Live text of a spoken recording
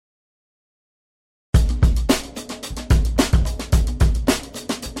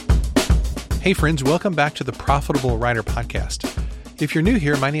Hey friends, welcome back to the Profitable Writer Podcast. If you're new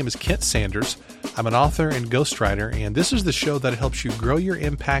here, my name is Kent Sanders. I'm an author and ghostwriter, and this is the show that helps you grow your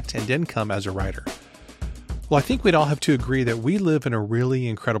impact and income as a writer. Well, I think we'd all have to agree that we live in a really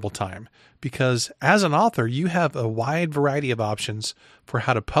incredible time because as an author, you have a wide variety of options for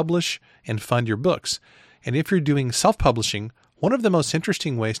how to publish and fund your books. And if you're doing self-publishing, one of the most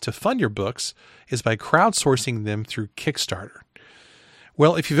interesting ways to fund your books is by crowdsourcing them through Kickstarter.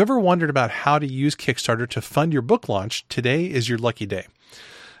 Well, if you've ever wondered about how to use Kickstarter to fund your book launch, today is your lucky day.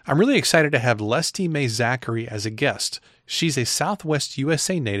 I'm really excited to have Lestie May Zachary as a guest. She's a Southwest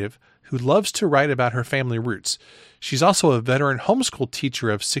USA native who loves to write about her family roots. She's also a veteran homeschool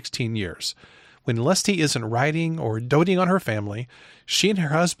teacher of 16 years. When Lestie isn't writing or doting on her family, she and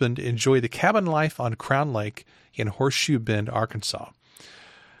her husband enjoy the cabin life on Crown Lake in Horseshoe Bend, Arkansas.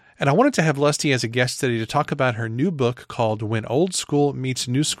 And I wanted to have Lestie as a guest today to talk about her new book called When Old School Meets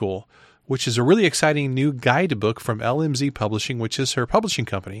New School, which is a really exciting new guidebook from LMZ Publishing, which is her publishing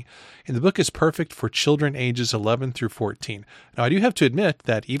company. And the book is perfect for children ages 11 through 14. Now, I do have to admit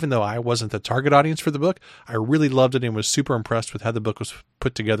that even though I wasn't the target audience for the book, I really loved it and was super impressed with how the book was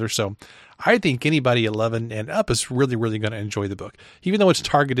put together. So I think anybody 11 and up is really, really going to enjoy the book, even though it's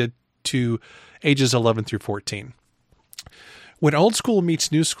targeted to ages 11 through 14. When Old School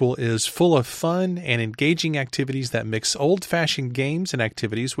Meets New School is full of fun and engaging activities that mix old-fashioned games and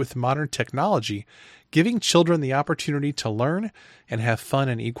activities with modern technology, giving children the opportunity to learn and have fun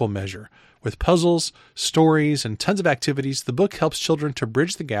in equal measure. With puzzles, stories, and tons of activities, the book helps children to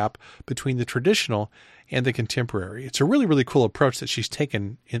bridge the gap between the traditional and the contemporary. It's a really, really cool approach that she's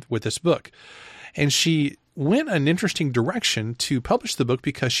taken with this book. And she went an interesting direction to publish the book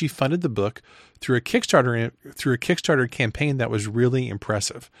because she funded the book through a Kickstarter campaign that was really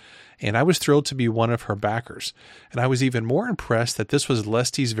impressive. And I was thrilled to be one of her backers. And I was even more impressed that this was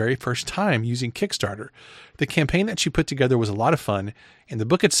Lestie's very first time using Kickstarter. The campaign that she put together was a lot of fun, and the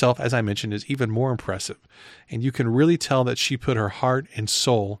book itself, as I mentioned, is even more impressive. And you can really tell that she put her heart and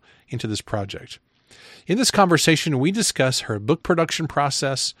soul into this project. In this conversation, we discuss her book production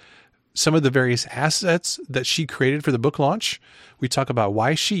process, some of the various assets that she created for the book launch. We talk about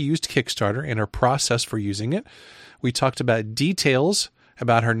why she used Kickstarter and her process for using it. We talked about details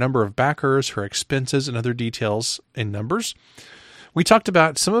about her number of backers, her expenses, and other details and numbers. We talked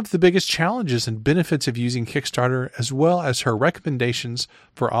about some of the biggest challenges and benefits of using Kickstarter, as well as her recommendations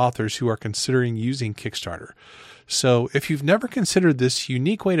for authors who are considering using Kickstarter. So if you've never considered this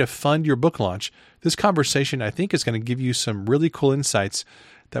unique way to fund your book launch, this conversation, I think, is going to give you some really cool insights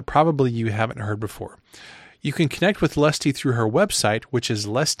that probably you haven't heard before. You can connect with Lestie through her website, which is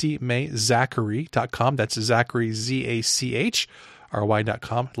lestiemayzachary.com. That's Zachary, ZACHRY.com,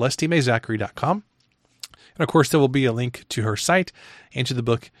 lestiemayzachary.com. And of course, there will be a link to her site and to the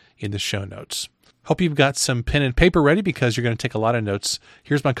book in the show notes. Hope you've got some pen and paper ready because you're going to take a lot of notes.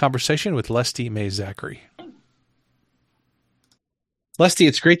 Here's my conversation with Lestie May Zachary. Lestie,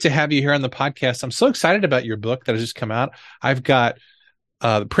 it's great to have you here on the podcast. I'm so excited about your book that has just come out. I've got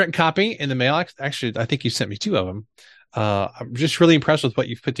the print copy in the mail. Actually, I think you sent me two of them. I'm just really impressed with what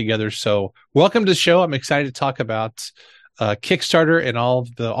you've put together. So welcome to the show. I'm excited to talk about Kickstarter and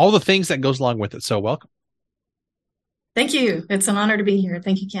all the things that goes along with it. So welcome. Thank you. It's an honor to be here.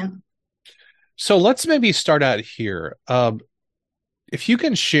 Thank you, Ken. So let's maybe start out here. If you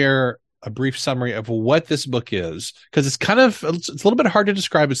can share a brief summary of what this book is, because it's a little bit hard to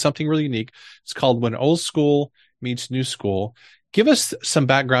describe. It's something really unique. It's called When Old School Meets New School. Give us some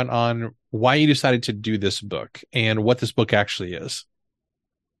background on why you decided to do this book and what this book actually is.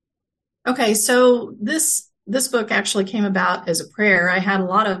 Okay, so this book actually came about as a prayer. I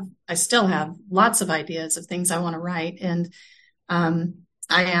still have lots of ideas of things I want to write. And I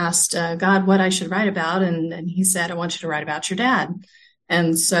asked God what I should write about. And he said, I want you to write about your dad.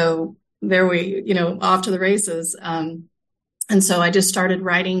 And so there off to the races. And so I just started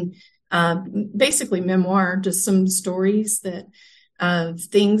writing basically memoir, just some stories of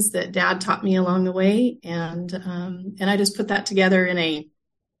things that Dad taught me along the way, and I just put that together in a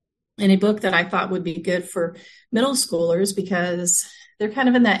book that I thought would be good for middle schoolers because they're kind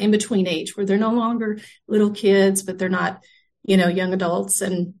of in that in between age where they're no longer little kids, but they're not young adults,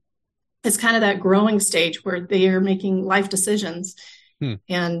 and it's kind of that growing stage where they are making life decisions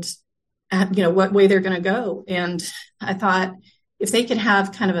and what way they're going to go. And I thought if they could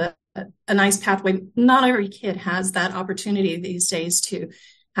have kind of a nice pathway. Not every kid has that opportunity these days to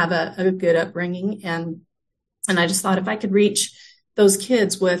have a good upbringing. And I just thought if I could reach those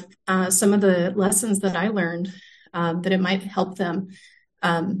kids with some of the lessons that I learned, that it might help them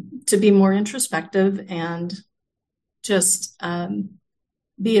to be more introspective and just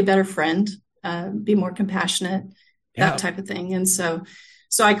be a better friend be more compassionate, Yeah. that type of thing. And so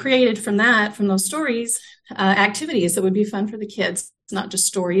I created from those stories, activities that would be fun for the kids, not just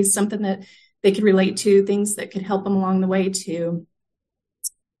stories, something that they could relate to, things that could help them along the way to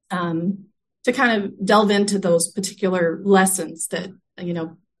kind of delve into those particular lessons that,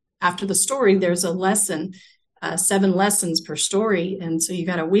 after the story, there's a lesson, 7 lessons per story. And so you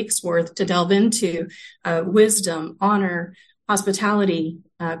got a week's worth to delve into wisdom, honor, hospitality,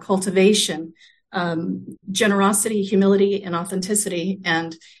 cultivation, generosity, humility, and authenticity.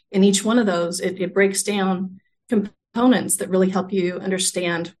 And in each one of those, it breaks down components that really help you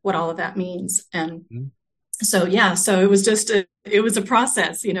understand what all of that means. And so it was it was a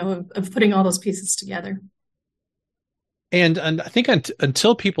process, of putting all those pieces together. And I think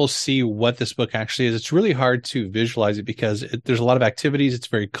until people see what this book actually is, it's really hard to visualize it because there's a lot of activities. It's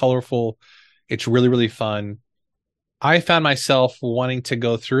very colorful. It's really, really fun. I found myself wanting to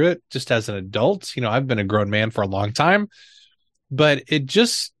go through it just as an adult. I've been a grown man for a long time, but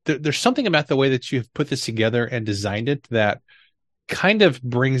there's something about the way that you've put this together and designed it that kind of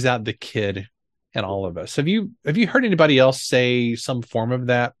brings out the kid in all of us. Have you heard anybody else say some form of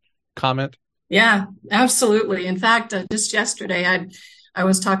that comment? Yeah, absolutely. In fact, just yesterday, I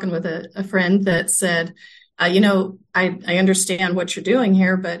was talking with a friend that said, I understand what you're doing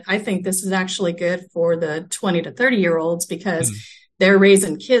here, but I think this is actually good for the 20 to 30-year-olds because they're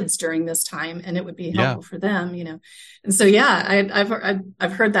raising kids during this time, and it would be helpful for them, And so,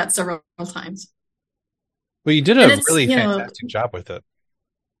 I've heard that several times. Well, you did a really fantastic job with it.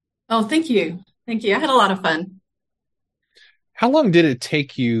 Oh, thank you. Thank you. I had a lot of fun. How long did it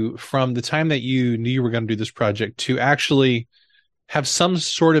take you from the time that you knew you were going to do this project to actually have some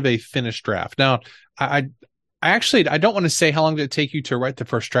sort of a finished draft? Now, I don't want to say how long did it take you to write the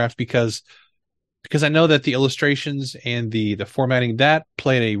first draft because I know that the illustrations and the formatting that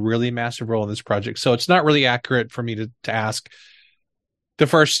played a really massive role in this project. So it's not really accurate for me to ask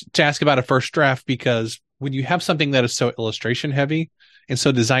about a first draft, because when you have something that is so illustration heavy and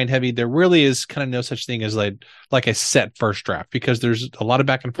so design heavy, there really is kind of no such thing as like a set first draft, because there's a lot of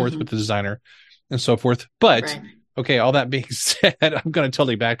back and forth with the designer and so forth. But okay, all that being said, I'm going to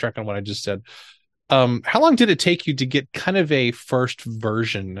totally backtrack on what I just said. How long did it take you to get kind of a first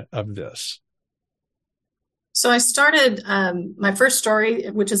version of this? So I started my first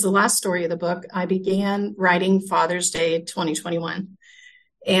story, which is the last story of the book. I began writing Father's Day 2021.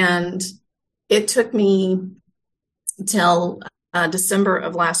 And it took me till December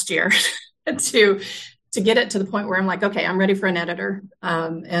of last year to get it to the point where I'm like, okay, I'm ready for an editor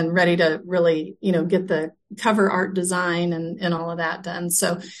and ready to really, get the cover art design and all of that done.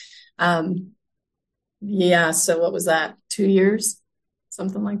 So, so what was that? 2 years?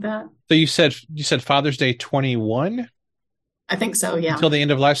 Something like that. So you said Father's Day 21? I think so, yeah. Until the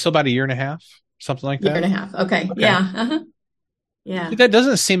end of life, so about a year and a half, something like that? Year and a half. Okay. Yeah. Uh-huh. Yeah. That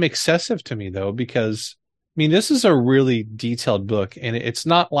doesn't seem excessive to me, though, because, this is a really detailed book, and it's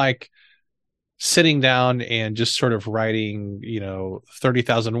not like sitting down and just sort of writing,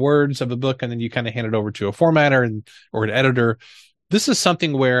 30,000 words of a book, and then you kind of hand it over to a formatter or an editor. This is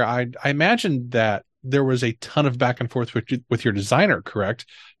something where I imagine that there was a ton of back and forth with your designer, correct?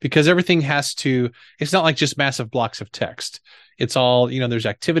 Because everything it's not like just massive blocks of text. It's all, there's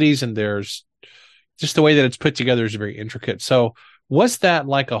activities, and there's just the way that it's put together is very intricate. So was that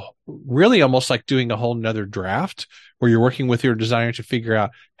like really almost like doing a whole nother draft where you're working with your designer to figure out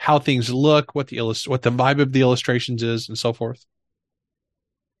how things look, what the vibe of the illustrations is, and so forth?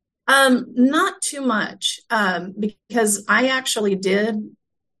 Not too much, because I actually did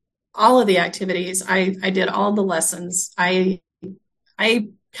all of the activities. I did all the lessons. I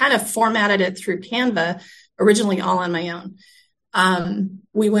kind of formatted it through Canva, originally all on my own.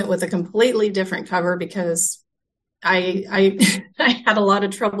 We went with a completely different cover because I had a lot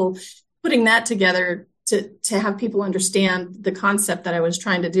of trouble putting that together to have people understand the concept that I was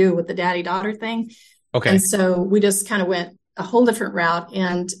trying to do with the daddy-daughter thing. Okay. And so we just kind of went a whole different route.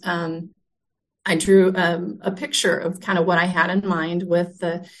 And I drew a picture of kind of what I had in mind with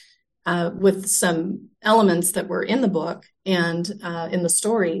some elements that were in the book and in the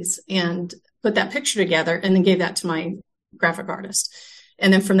stories, and put that picture together and then gave that to my graphic artist.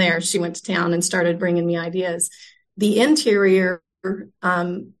 And then from there, she went to town and started bringing me ideas. The interior,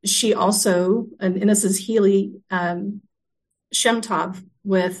 she also, and this is Healy Shemtov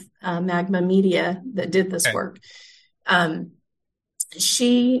with Magma Media that did this work.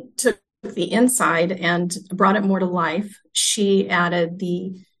 She took the inside and brought it more to life. She added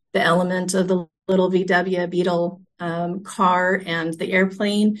the element of the little VW Beetle car and the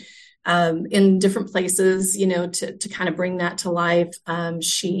airplane in different places, to kind of bring that to life.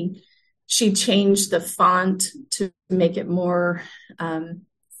 she changed the font to make it more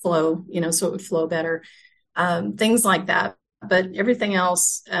flow, so it would flow better, things like that. But everything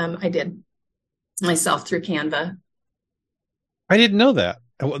else I did myself through Canva. I didn't know that.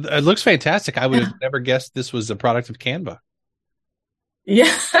 It looks fantastic. I would have never guessed this was a product of Canva.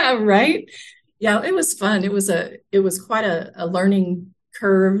 Yeah, right. Yeah, it was fun. It was quite a learning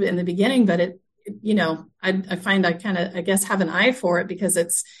curve in the beginning, but I find I kind of, I guess, have an eye for it because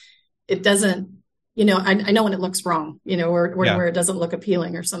it doesn't, I know when it looks wrong, where it doesn't look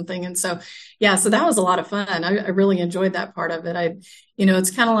appealing or something. And so, yeah, so that was a lot of fun. I really enjoyed that part of it.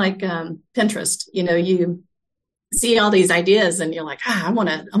 It's kind of like Pinterest, you see all these ideas and you're like, I want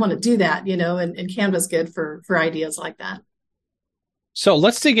to do that, and Canva's good for ideas like that. So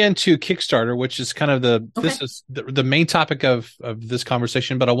let's dig into Kickstarter, which is kind of Okay. this is the main topic of this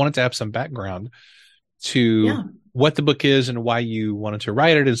conversation, but I wanted to have some background to Yeah. what the book is and why you wanted to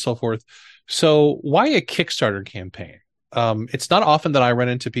write it and so forth. So why a Kickstarter campaign? It's not often that I run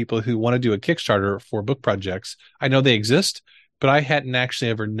into people who want to do a Kickstarter for book projects. I know they exist, but I hadn't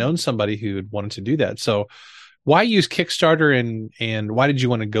actually ever known somebody who had wanted to do that. So why use Kickstarter and why did you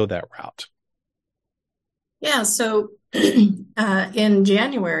want to go that route? Yeah. So in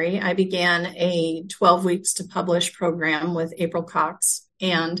January, I began a 12 weeks to publish program with April Cox.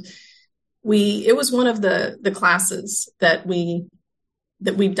 And it was one of the classes that we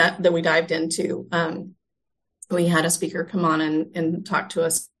dived into. We had a speaker come on and talk to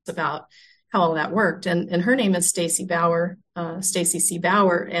us about how all that worked. And her name is Stacy C.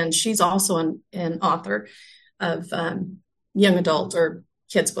 Bauer, and she's also an author of young adult or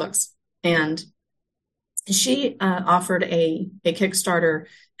kids books. And she offered a Kickstarter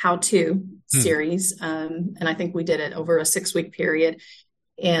how-to series, and I think we did it over a 6-week period.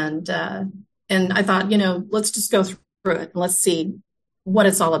 And I thought, let's just go through it and let's see what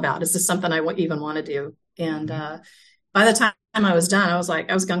it's all about. Is this something I even want to do? And by the time I was done, I was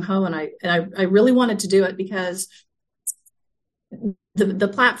gung ho, and I really wanted to do it because the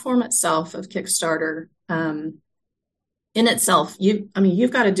platform itself of Kickstarter, in itself,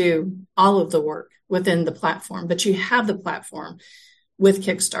 you've got to do all of the work within the platform, but you have the platform with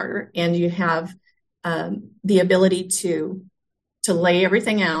Kickstarter, and you have the ability to lay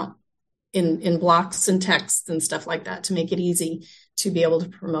everything out in blocks and text and stuff like that to make it easy to be able to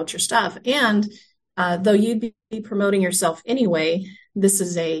promote your stuff. And though you'd be promoting yourself anyway, this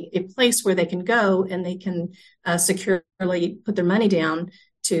is a place where they can go and they can securely put their money down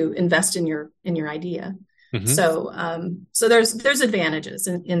to invest in your idea. Mm-hmm. So there's advantages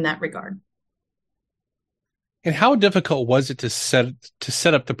in that regard. And how difficult was it to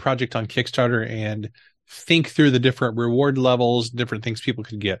set up the project on Kickstarter and think through the different reward levels, different things people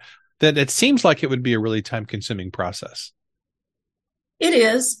could get? That it seems like it would be a really time-consuming process. It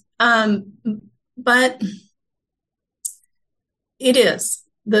is, but it is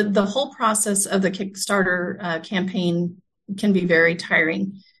the whole process of the Kickstarter campaign can be very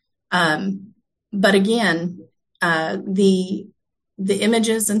tiring. But again, the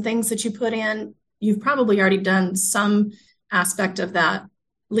images and things that you put in, you've probably already done some aspect of that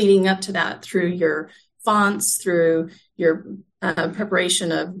leading up to that through your fonts, through your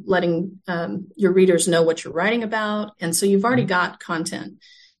preparation of letting your readers know what you're writing about. And so you've already got content.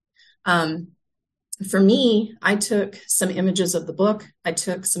 For me, I took some images of the book. I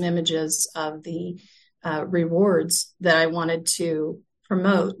took some images of the rewards that I wanted to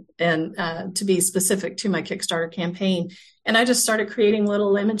promote and to be specific to my Kickstarter campaign. And I just started creating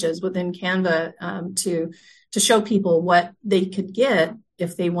little images within Canva to show people what they could get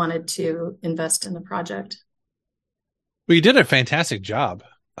if they wanted to invest in the project. Well, you did a fantastic job.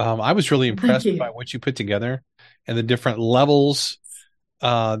 I was really impressed Thank you. by what you put together and the different levels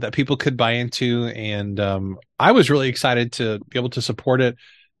that people could buy into. And I was really excited to be able to support it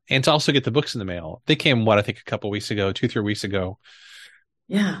and to also get the books in the mail. They came, I think a couple weeks ago, 2-3 weeks ago.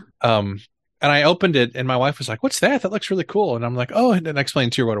 Yeah. And I opened it and my wife was like, "What's that? That looks really cool." And I'm like, "Oh," and then I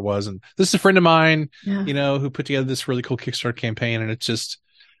explained to her what it was. And this is a friend of mine, who put together this really cool Kickstarter campaign. And it's just,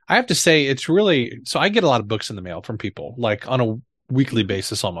 I have to say, it's really, so I get a lot of books in the mail from people, like on a weekly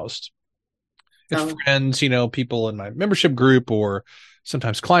basis almost. It's friends, people in my membership group or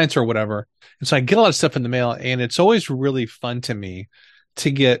sometimes clients or whatever. And so I get a lot of stuff in the mail, and it's always really fun to me to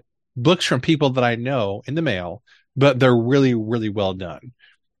get books from people that I know in the mail, but they're really, really well done.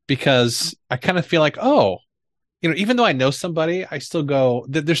 Because I kind of feel like, even though I know somebody, I still go,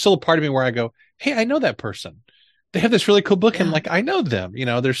 there's still a part of me where I go, hey, I know that person. They have this really cool book and I know them.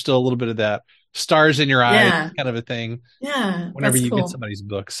 There's still a little bit of that stars in your eyes kind of a thing. Yeah. Whenever you get somebody's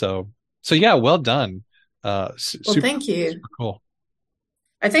book. So yeah, well done. Well, thank you. Super cool.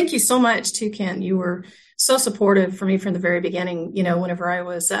 I thank you so much too, Ken. You were so supportive for me from the very beginning. Whenever I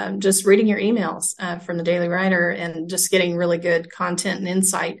was just reading your emails from the Daily Writer and just getting really good content and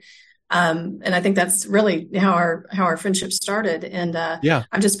insight. And I think that's really how our friendship started. And Yeah.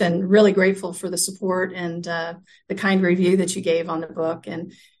 I've just been really grateful for the support and the kind review that you gave on the book.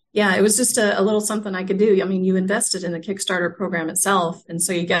 And yeah, it was just a little something I could do. I mean, you invested in the Kickstarter program itself, and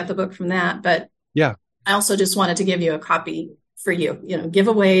so you got the book from that. But Yeah. I also just wanted to give you a copy for give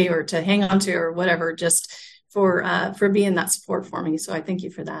away or to hang on to or whatever, just for being that support for me. So I thank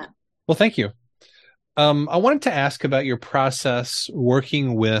you for that. Well, thank you. I wanted to ask about your process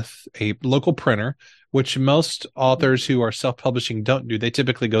working with a local printer, which most authors who are self-publishing don't do. They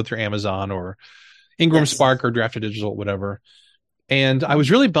typically go through Amazon or Ingram Yes. Spark or Drafted Digital, whatever. And I was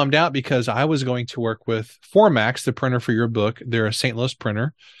really bummed out because I was going to work with Formax, the printer for your book. They're a St. Louis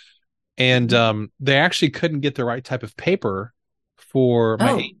printer. And they actually couldn't get the right type of paper for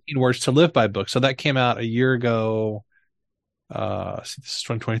my 18 Words to Live By book. So that came out a year ago. This is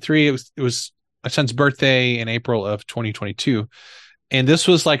 2023. It was my son's birthday in April of 2022. And this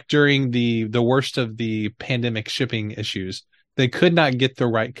was like during the worst of the pandemic shipping issues. They could not get the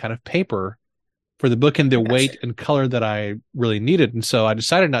right kind of paper for the book in the weight and color that I really needed. And so I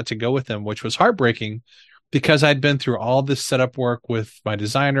decided not to go with them, which was heartbreaking because I'd been through all this setup work with my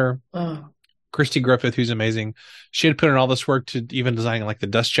designer, Christy Griffith, who's amazing. She had put in all this work to even designing like the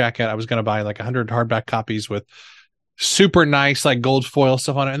dust jacket. I was going to buy like 100 hardback copies with super nice like gold foil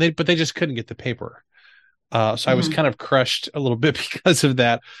stuff on it, but they just couldn't get the paper. So I was kind of crushed a little bit because of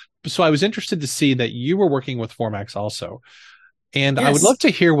that. So I was interested to see that you were working with Formax also. And I would love to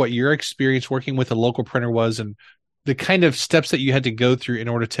hear what your experience working with a local printer was and the kind of steps that you had to go through in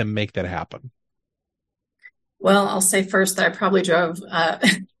order to make that happen. Well, I'll say first that I probably drove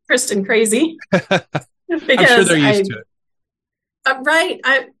Kristen crazy because I'm sure they're used to it. Right.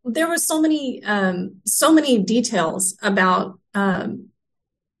 There were so many details about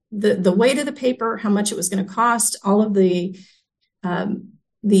the weight of the paper, how much it was going to cost, all of the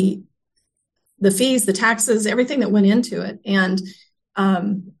fees, the taxes, everything that went into it. And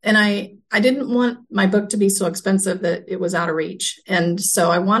I didn't want my book to be so expensive that it was out of reach. And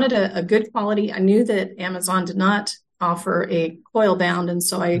so I wanted a good quality. I knew that Amazon did not offer a coil bound. And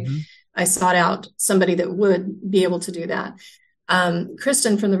so I sought out somebody that would be able to do that.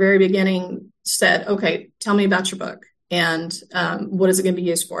 Kristen from the very beginning said, okay, tell me about your book and what is it going to be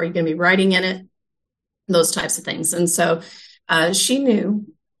used for? Are you going to be writing in it? Those types of things. And so she knew,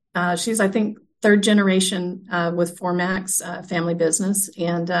 she's, I think, third generation with Formax family business.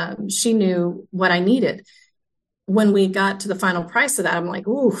 And she knew what I needed. When we got to the final price of that, I'm like,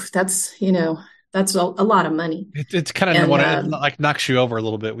 ooh, that's a lot of money. It's kind of it like knocks you over a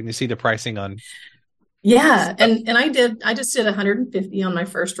little bit when you see the pricing on. Yeah. And I just did 150 on my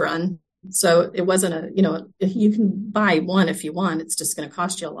first run. So it wasn't you can buy one if you want. It's just going to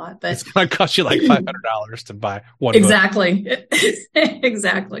cost you a lot, but it's going to cost you like $500 to buy one. Exactly.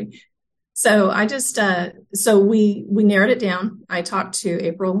 Exactly. So I just, so we narrowed it down. I talked to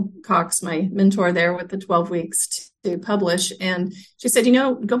April Cox, my mentor there with the 12 weeks to publish. And she said,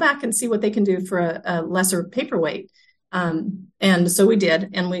 go back and see what they can do for a lesser paperweight. And so we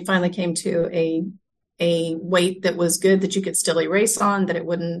did. And we finally came to a weight that was good, that you could still erase on, that it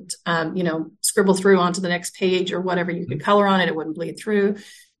wouldn't, scribble through onto the next page or whatever. You could color on it. It wouldn't bleed through.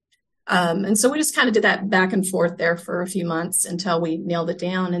 And so we just kind of did that back and forth there for a few months until we nailed it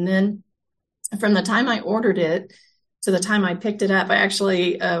down. And then from the time I ordered it to the time I picked it up, I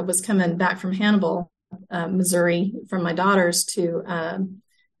actually was coming back from Hannibal, Missouri, from my daughters to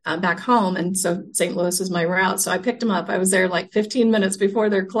back home. And so St. Louis is my route. So I picked them up. I was there like 15 minutes before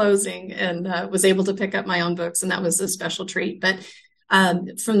their closing and was able to pick up my own books. And that was a special treat. But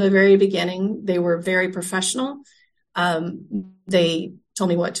from the very beginning, they were very professional. They told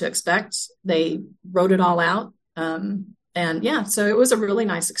me what to expect. They wrote it all out. And yeah, so it was a really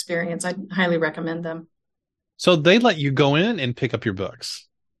nice experience. I highly recommend them. So they let you go in and pick up your books?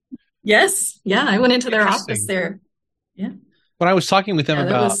 Yes. Yeah. I went into their office there. Yeah. When I was talking with them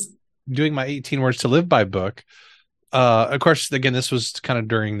about doing my 18 Words to Live By book, of course, again, this was kind of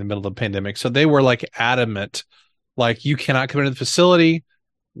during the middle of the pandemic. So they were like adamant, like, you cannot come into the facility.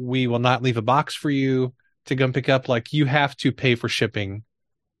 We will not leave a box for you to come pick up. Like, you have to pay for shipping.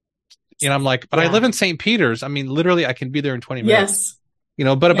 And I'm like, but I live in St. Peter's. I mean, literally, I can be there in 20 minutes. Yes.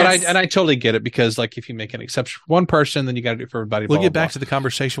 But I totally get it, because like, if you make an exception for one person, then you got to do it for everybody. We'll get back to the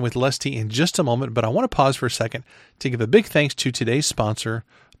conversation with Lestie in just a moment, but I want to pause for a second to give a big thanks to today's sponsor,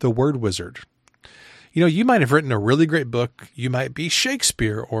 The Word Wizard. You might have written a really great book. You might be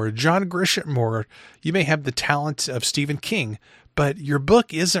Shakespeare or John Grisham, or you may have the talent of Stephen King, but your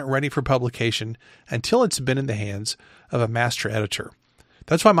book isn't ready for publication until it's been in the hands of a master editor.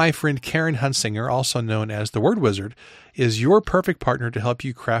 That's why my friend Karen Hunsinger, also known as the Word Wizard, is your perfect partner to help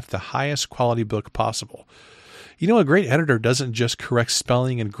you craft the highest quality book possible. You know, a great editor doesn't just correct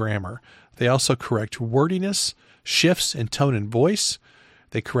spelling and grammar. They also correct wordiness, shifts in tone and voice.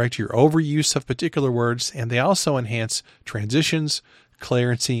 They correct your overuse of particular words, and they also enhance transitions,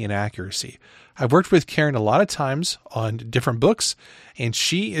 clarity, and accuracy. I've worked with Karen a lot of times on different books, and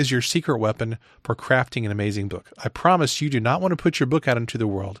she is your secret weapon for crafting an amazing book. I promise you do not want to put your book out into the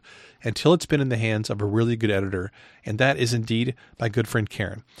world until it's been in the hands of a really good editor, and that is indeed my good friend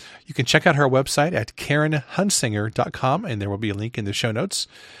Karen. You can check out her website at KarenHunsinger.com, and there will be a link in the show notes.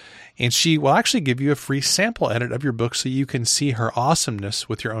 And she will actually give you a free sample edit of your book so you can see her awesomeness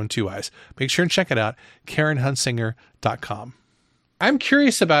with your own two eyes. Make sure and check it out, KarenHunsinger.com. I'm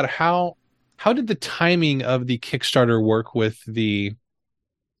curious about how did the timing of the Kickstarter work with the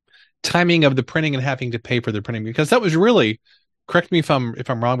timing of the printing and having to pay for the printing? Because that was really, correct me if I'm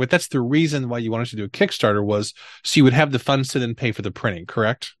wrong, but that's the reason why you wanted to do a Kickstarter, was so you would have the funds to then pay for the printing,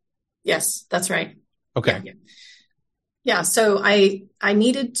 correct? Yes, that's right. Okay. Yeah, so I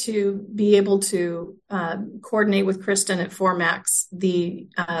needed to be able to coordinate with Kristen at Formax the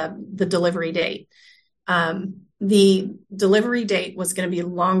delivery date. The delivery date was going to be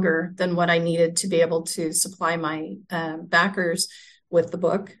longer than what I needed to be able to supply my backers with the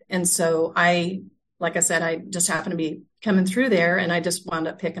book. And so like I said, I just happened to be coming through there, and I just wound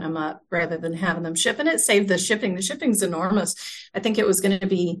up picking them up rather than having them ship. And it saved the shipping. The shipping's enormous. I think it was going to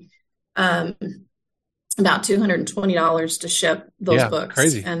be about $220 to ship those books.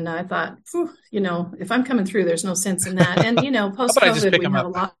 Crazy. And I thought, if I'm coming through, there's no sense in that. And, post-COVID, we have a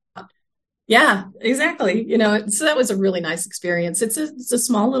lot. Yeah, exactly. So that was a really nice experience. It's a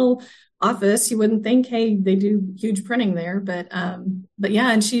small little office. You wouldn't think, hey, they do huge printing there, but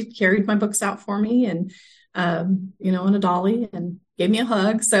yeah. And she carried my books out for me and, on a dolly, and gave me a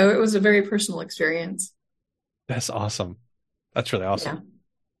hug. So it was a very personal experience. That's awesome. That's really awesome. Yeah.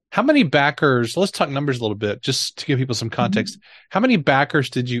 How many backers, let's talk numbers a little bit, just to give people some context. Mm-hmm. How many backers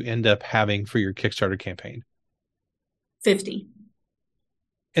did you end up having for your Kickstarter campaign? 50.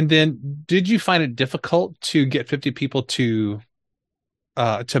 And then did you find it difficult to get 50 people to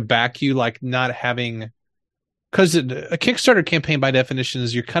back you, like not having, because a Kickstarter campaign by definition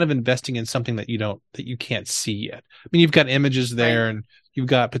is you're kind of investing in something that you can't see yet. I mean, you've got images there, right, and you've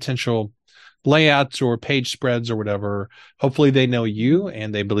got potential layouts or page spreads or whatever. Hopefully they know you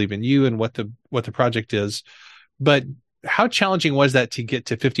and they believe in you and what the project is. But how challenging was that to get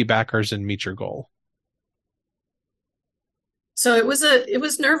to 50 backers and meet your goal? So it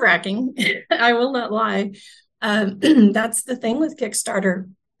was nerve-wracking. I will not lie. That's the thing with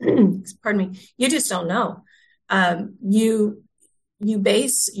Kickstarter. Pardon me. You just don't know. You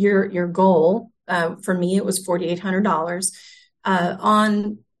base your goal. For me, it was $4,800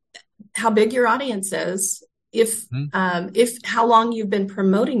 on how big your audience is, if how long you've been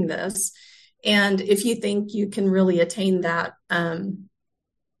promoting this, and if you think you can really attain that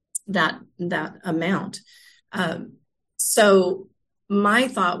amount. So my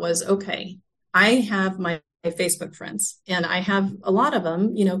thought was, okay, I have my Facebook friends, and I have a lot of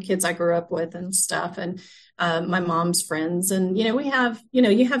them, kids I grew up with and stuff, and my mom's friends, and we have,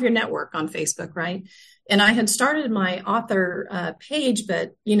 you have your network on Facebook, right? And I had started my author page,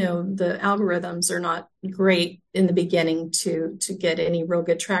 but the algorithms are not great in the beginning to get any real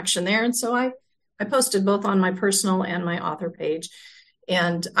good traction there. And so I posted both on my personal and my author page.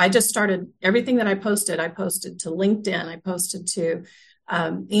 And I just started everything that I posted to LinkedIn. I posted to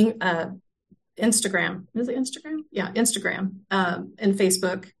Instagram. Is it Instagram? Yeah, Instagram and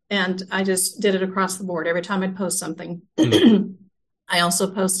Facebook. And I just did it across the board. Every time I'd post something, I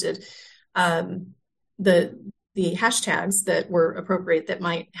also posted the hashtags that were appropriate that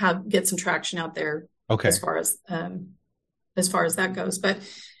might get some traction out there. Okay. As far as that goes. But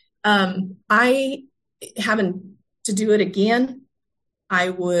I having to do it again, I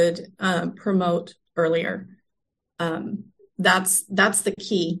would promote earlier. That's the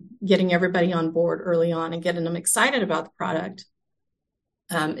key, getting everybody on board early on and getting them excited about the product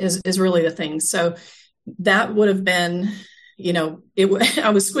is really the thing. So that would have been,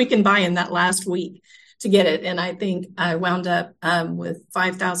 I was squeaking by in that last week to get it. And I think I wound up with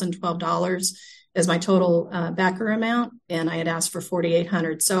 $5,012 as my total backer amount. And I had asked for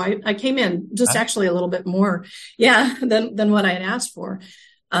 $4,800. So I came in just actually a little bit more, than what I had asked for.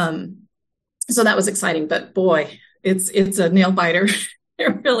 So that was exciting, but boy, it's a nail biter.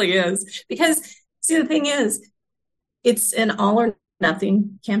 It really is. Because see, the thing is, it's an all or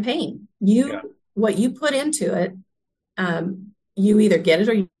nothing campaign. What you put into it, you either get it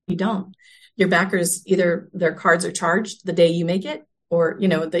or you don't. Your backers, either their cards are charged the day you make it, or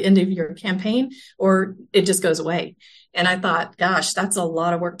at the end of your campaign, or it just goes away. And I thought, gosh, that's a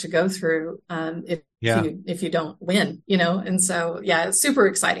lot of work to go through, Yeah. if you don't win. And so yeah, it's super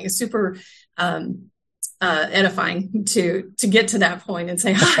exciting. It's super edifying to get to that point and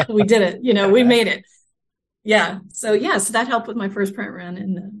say, we did it. We made it. Yeah. So that helped with my first print run,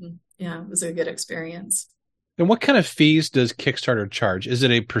 and it was a good experience. And what kind of fees does Kickstarter charge? Is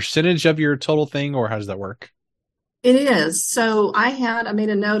it a percentage of your total thing, or how does that work? It is. So I made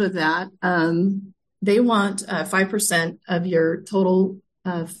a note of that. They want 5% of your total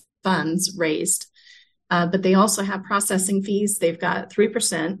funds raised, but they also have processing fees. They've got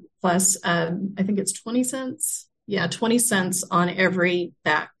 3% plus, I think it's 20 cents. Yeah, 20 cents on every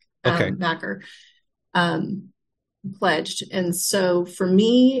Okay. backer pledged. And so for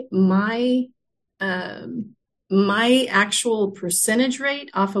me, my actual percentage rate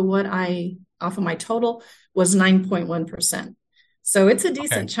off of my total was 9.1%. So it's a Okay.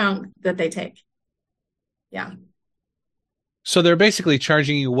 decent chunk that they take. Yeah. So they're basically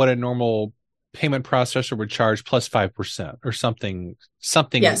charging you what a normal payment processor would charge plus 5% or something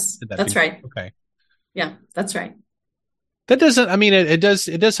Yes, to that that's degree. right. Okay. Yeah, that's right. That doesn't, I mean, it does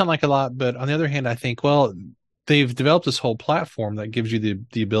sound like a lot, but on the other hand, I think, well, they've developed this whole platform that gives you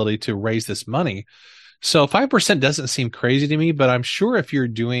the ability to raise this money. So 5% doesn't seem crazy to me, but I'm sure if you're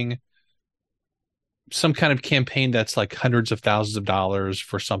doing some kind of campaign that's like hundreds of thousands of dollars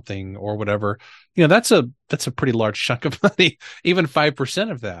for something or whatever, that's a pretty large chunk of money, even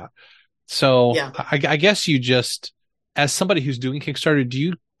 5% of that. So Yeah. I guess you just, as somebody who's doing Kickstarter, do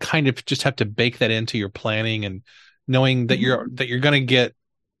you kind of just have to bake that into your planning and knowing that Mhm. you're going to get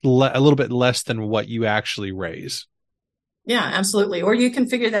a little bit less than what you actually raise? Yeah, absolutely. Or you can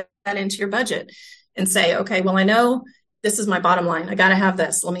figure that into your budget and say, okay, well, I know this is my bottom line. I got to have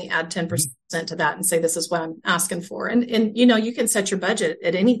this. Let me add Mhm. 10% to that and say, this is what I'm asking for. And, you can set your budget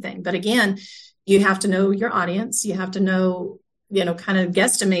at anything, but again, you have to know your audience. You have to know, kind of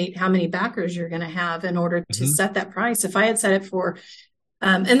guesstimate how many backers you're going to have in order to Mhm. set that price. If I had set it for,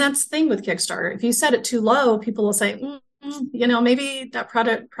 and that's the thing with Kickstarter, if you set it too low, people will say, maybe that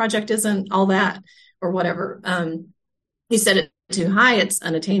project isn't all that or whatever. You set it too high, it's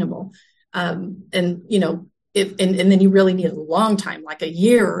unattainable. And and then you really need a long time, like a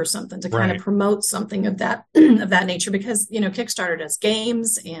year or something, to kind of Right. promote something of that of that nature, because Kickstarter does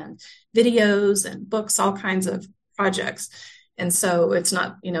games and videos and books, all kinds of projects. And so it's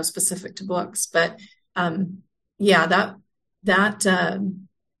not specific to books, but yeah, that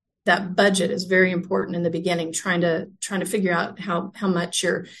that budget is very important in the beginning, trying to figure out how much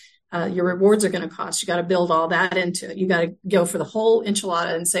your rewards are going to cost. You got to build all that into it. You got to go for the whole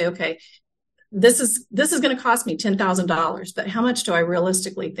enchilada and say, okay, this is going to cost me $10,000, but how much do I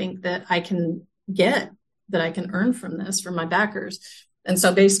realistically think that I can get, that I can earn from this, from my backers? And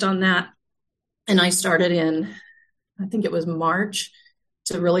so based on that, and I started in, I think it was March,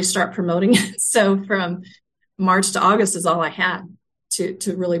 to really start promoting it. So from March to August is all I had to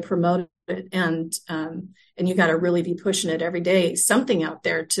really promote it. And you got to really be pushing it every day, something out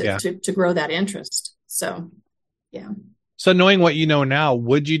there Yeah. to grow that interest. So yeah. So knowing what you know now,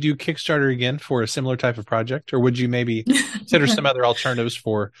 would you do Kickstarter again for a similar type of project, or would you maybe consider some other alternatives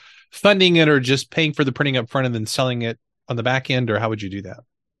for funding it, or just paying for the printing up front and then selling it on the back end, or how would you do that?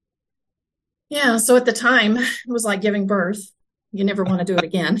 Yeah. So at the time, it was like giving birth. You never want to do it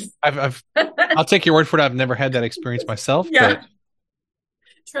again. I'll take your word for it. I've never had that experience myself, but Yeah,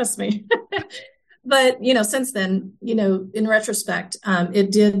 trust me. But since then, in retrospect,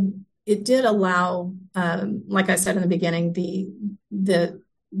 it did allow, like I said in the beginning,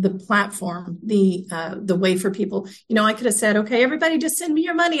 the platform, the way for people. I could have said, okay, everybody just send me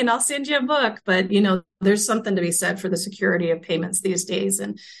your money and I'll send you a book. But there's something to be said for the security of payments these days,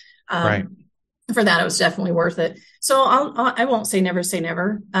 and right. for that, it was definitely worth it. So I won't say never say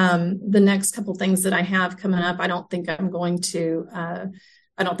never. The next couple things that I have coming up, I don't think I'm going to.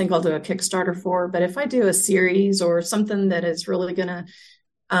 I don't think I'll do a Kickstarter for, but if I do a series or something that is really going to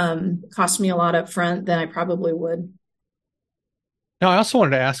cost me a lot up front, then I probably would. Now, I also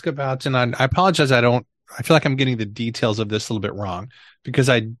wanted to ask about, and I apologize, I feel like I'm getting the details of this a little bit wrong because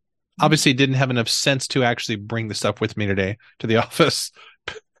I obviously didn't have enough sense to actually bring the stuff with me today to the office,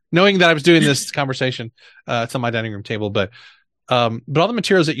 knowing that I was doing this conversation. It's on my dining room table, but all the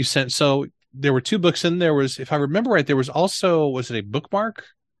materials that you sent. So there were two books in there. Was, if I remember right, there was also, was it a bookmark?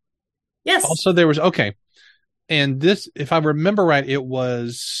 Yes. Also, there was, okay. And this, if I remember right, it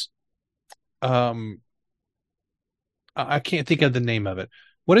was, I can't think of the name of it.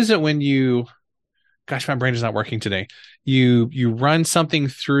 What is it when you gosh, my brain is not working today. You run something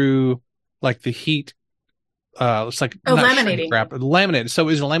through like the heat. It's like Oh, not shrink laminating. wrap, laminated. So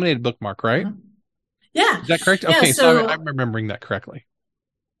it's a laminated bookmark, right? Uh-huh. Yeah. Is that correct? Yeah. Okay, so I'm So remembering that correctly.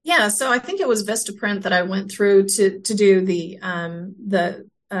 yeah, so I think it was Vistaprint that I went through to do the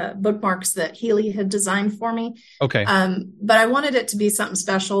bookmarks that Healy had designed for me. Okay, But I wanted it to be something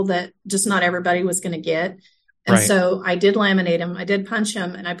special that just not everybody was going to get. And right. so I did laminate them. I did punch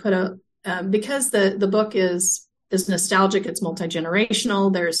them, and I put because the book is nostalgic. It's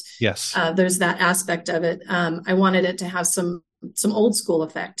multi-generational. Yes. There's that aspect of it. I wanted it to have some old school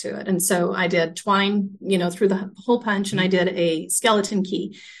effect to it. And so I did twine, through the whole punch, and I did a skeleton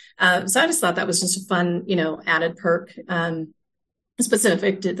key. So I just thought that was just a fun, added perk,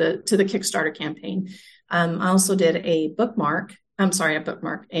 specific to the Kickstarter campaign. I also did a bookmark. I'm sorry, a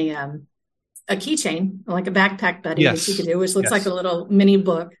bookmark, a keychain, like a backpack buddy that you Yes. could do, which looks like Yes. a little mini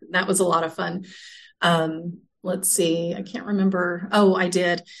book. That was a lot of fun. Let's see, I can't remember. Oh, I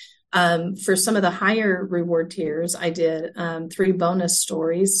did. For some of the higher reward tiers, I did 3 bonus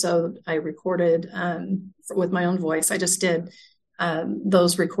stories. So I recorded with my own voice. I just did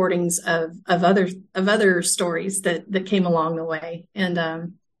those recordings of other stories that came along the way, and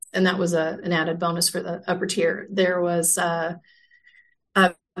that was an added bonus for the upper tier. There was a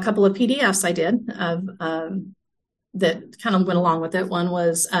couple of PDFs I did of that kind of went along with it. One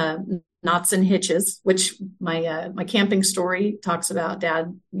was knots and hitches, which my camping story talks about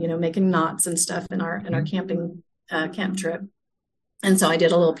Dad, making knots and stuff in our camping camp trip. And so I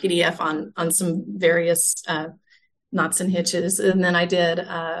did a little PDF on some various knots and hitches. And then I did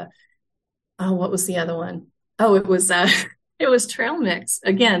what was the other one? Oh, it was it was trail mix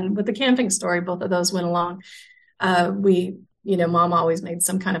again with the camping story. Both of those went along. Mom always made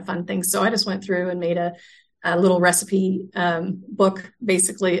some kind of fun things, so I just went through and made a little recipe book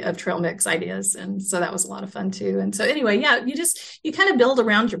basically of trail mix ideas. And so that was a lot of fun too. And so anyway, yeah, you kind of build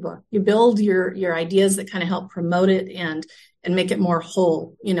around your book. You build your ideas that kind of help promote it and make it more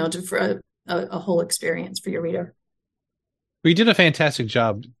whole, for a whole experience for your reader. Well, you did a fantastic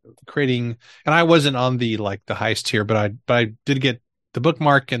job creating, and I wasn't on the highest tier, but I did get the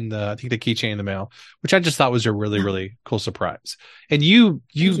bookmark and I think the keychain in the mail, which I just thought was a really, really cool surprise. And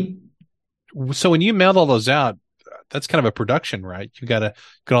so when you mailed all those out, that's kind of a production, right? You got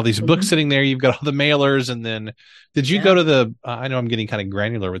all these books sitting there. You've got all the mailers, and then did you go to the? I know I'm getting kind of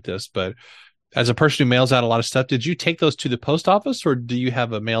granular with this, but as a person who mails out a lot of stuff, did you take those to the post office, or do you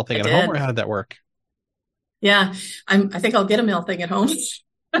have a mail thing at home, or how did that work? Yeah, I think I'll get a mail thing at home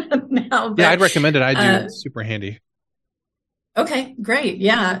now. But, yeah, I'd recommend it. I do. It's super handy. Okay, great.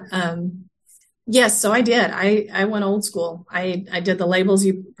 Yeah. Yes, so I did. I went old school. I did the labels.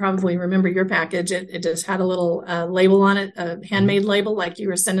 You probably remember your package. It just had a little label on it, a handmade label, like you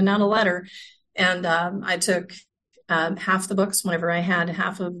were sending out a letter. And I took half the books whenever I had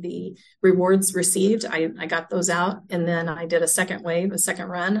half of the rewards received. I got those out, and then I did a second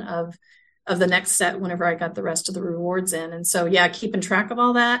run of the next set whenever I got the rest of the rewards in. And so, yeah, keeping track of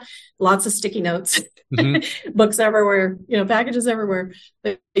all that, lots of sticky notes, books everywhere, packages everywhere.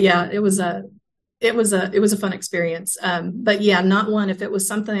 But yeah, it was a fun experience. But yeah, not one, if it was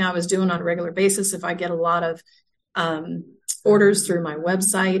something I was doing on a regular basis, if I get a lot of orders through my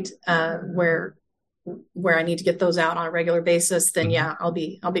website where I need to get those out on a regular basis, then yeah, I'll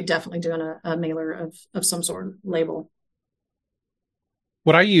be definitely doing a mailer of some sort of label.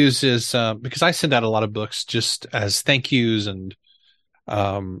 What I use is because I send out a lot of books just as thank yous, and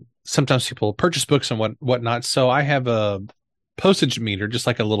sometimes people purchase books and whatnot. So I have a postage meter, just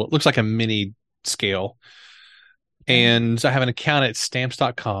like looks like a mini scale. And I have an account at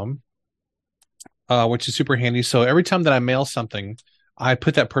stamps.com, which is super handy. So every time that I mail something, I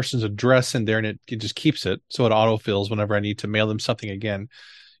put that person's address in there, and it just keeps it. So it autofills whenever I need to mail them something again.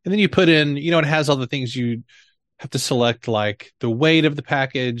 And then you put in, it has all the things you have to select, like the weight of the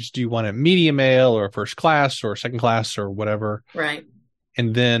package. Do you want it medium mail or first class or second class or whatever? Right.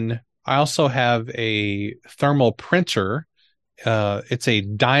 And then I also have a thermal printer. It's a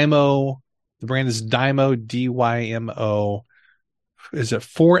Dymo. The brand is Dymo, DYMO. Is it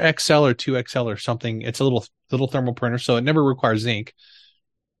 4XL or 2XL or something? It's a little thermal printer, so it never requires ink.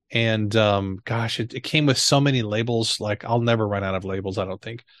 And gosh, it came with so many labels. Like, I'll never run out of labels, I don't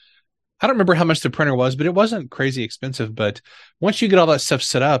think. I don't remember how much the printer was, but it wasn't crazy expensive. But once you get all that stuff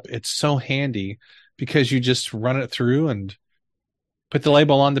set up, it's so handy because you just run it through and put the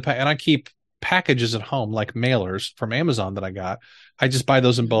label on the pack. And I keep packages at home, like mailers from Amazon that I got. I just buy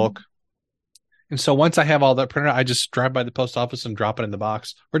those in bulk. And so once I have all that printed, I just drive by the post office and drop it in the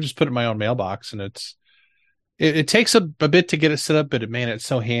box, or just put it in my own mailbox. And it's It takes a bit to get it set up, but man, it's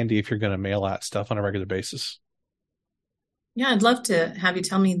so handy if you're going to mail out stuff on a regular basis. Yeah, I'd love to have you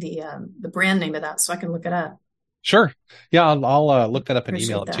tell me the brand name of that so I can look it up. Sure. Yeah, I'll look that up and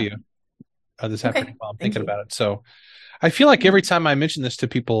email Appreciate it to that. you this Okay, afternoon while I'm thank thinking you. about it. So I feel like Yeah. every time I mention this to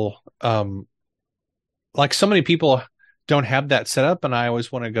people, like so many people don't have that set up, and I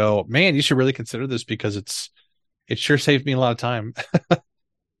always want to go, man, you should really consider this because it sure saved me a lot of time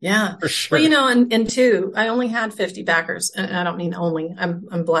Yeah. for Well, sure. and two, I only had 50 backers, and I don't mean only.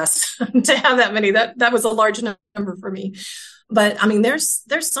 I'm blessed to have that many. That was a large number for me. But I mean, there's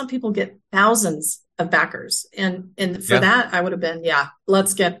some people get thousands of backers, and for Yeah. that, I would have been, yeah,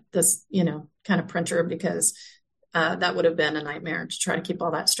 let's get this, kind of printer because that would have been a nightmare to try to keep all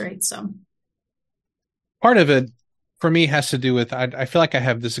that straight. So, Part of it for me has to do with I feel like I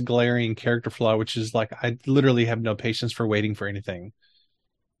have this glaring character flaw, which is like I literally have no patience for waiting for anything.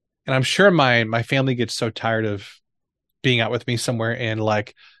 And I'm sure my family gets so tired of being out with me somewhere and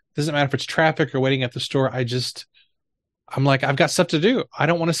like doesn't matter if it's traffic or waiting at the store. I'm like, I've got stuff to do. I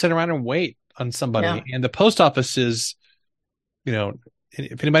don't want to sit around and wait on yeah. somebody. And the post office is, you know,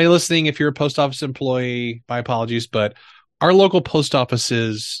 if anybody listening, if you're a post office employee, my apologies, but our local post office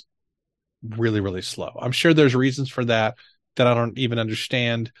is really, really slow. I'm sure there's reasons for that I don't even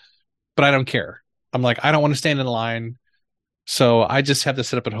understand, but I don't care. I'm like, I don't want to stand in line. So I just have to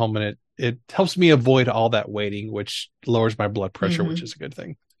sit up at home and it helps me avoid all that waiting, which lowers my blood pressure, which Hmm. is a good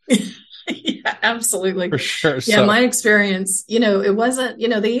thing Yeah, absolutely. for sure. Yeah, So my experience, it wasn't,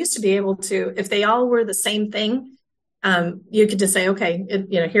 they used to be able to, if they all were the same thing, you could just say, okay,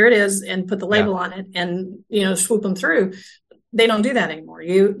 here it is, and put the yeah, label on it and, swoop them through. They don't do that anymore.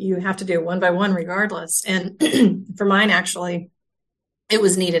 You have to do one by one regardless. And for mine, actually, it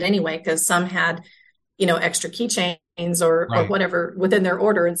was needed anyway, because some had, extra keychains or right. whatever within their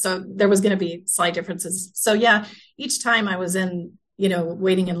order. And so there was going to be slight differences. So yeah, each time I was in,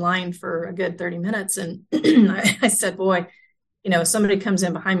 waiting in line for a good 30 minutes. And I said, boy, if somebody comes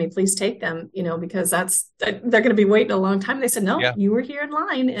in behind me, please take them, because they're going to be waiting a long time. They said, no, Yeah. you were here in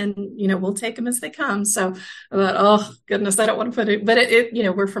line and, we'll take them as they come. So I thought, oh goodness, I don't want to put it, but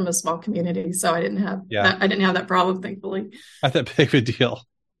we're from a small community. So I didn't have Yeah. that. I didn't have that problem, thankfully. Not that big of a deal.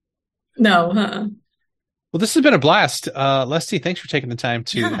 No. Well, this has been a blast. Leslie, thanks for taking the time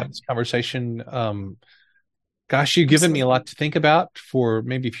to Yeah, have this conversation. Gosh, you've given me a absolutely. lot to think about for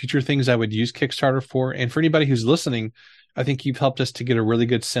maybe future things I would use Kickstarter for. And for anybody who's listening, I think you've helped us to get a really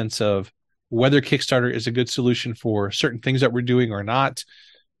good sense of whether Kickstarter is a good solution for certain things that we're doing or not.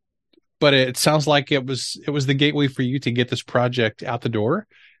 But it sounds like it was the gateway for you to get this project out the door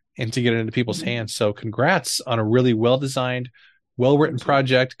and to get it into people's Mhm. hands. So congrats on a really well-designed, well-written Thank you.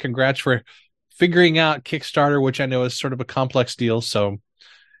 project. Congrats for figuring out Kickstarter, which I know is sort of a complex deal. So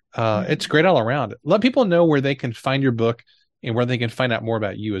Yeah. it's great all around. Let people know where they can find your book and where they can find out more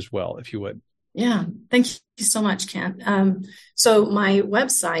about you as well, if you would. Yeah. Thank you so much, Kent. So my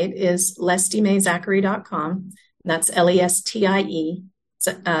website is lestiemayzachary.com. That's LESTIE,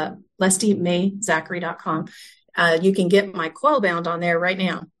 lestiemayzachary.com. You can get my quill bound on there right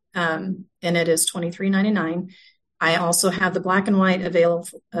now. And it is $23.99. I also have the black and white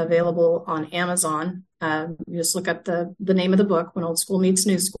available on Amazon. You just look up the name of the book, When Old School Meets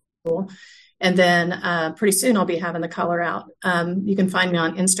New School. And then pretty soon I'll be having the color out. You can find me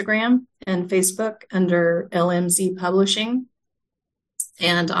on Instagram and Facebook under LMZ Publishing,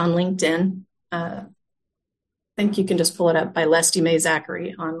 and on LinkedIn. I think you can just pull it up by Lestie May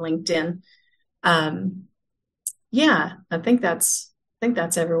Zachary on LinkedIn. Um, yeah, I think that's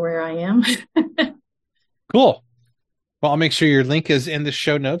everywhere I am. Cool. Well, I'll make sure your link is in the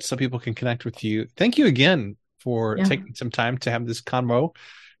show notes so people can connect with you. Thank you again for Yeah. taking some time to have this convo.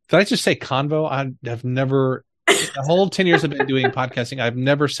 Did I just say convo? I have never, in the whole 10 years I've been doing podcasting, I've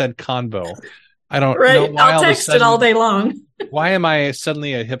never said convo. I don't know Right. why I'll all of a text it all sudden, day long. why am I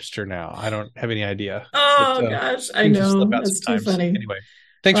suddenly a hipster now? I don't have any idea, but Oh gosh, I seems to slip know. out That's too sometimes. funny. Anyway,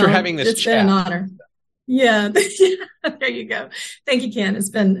 thanks for Well, having this it's been an chat. honor. Yeah. There you go. Thank you, Ken. It's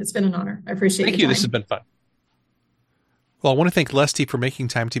been an honor. I appreciate Thank your you. This has time. been fun. Well, I want to thank Lestie for making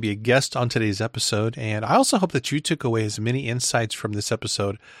time to be a guest on today's episode. And I also hope that you took away as many insights from this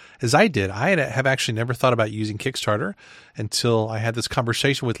episode as I did. Have actually never thought about using Kickstarter until I had this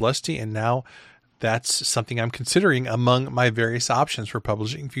conversation with Lestie. And now that's something I'm considering among my various options for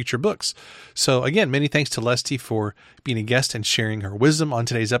publishing future books. So again, many thanks to Lestie for being a guest and sharing her wisdom on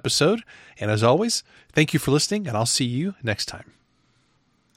today's episode. And as always, thank you for listening, and I'll see you next time.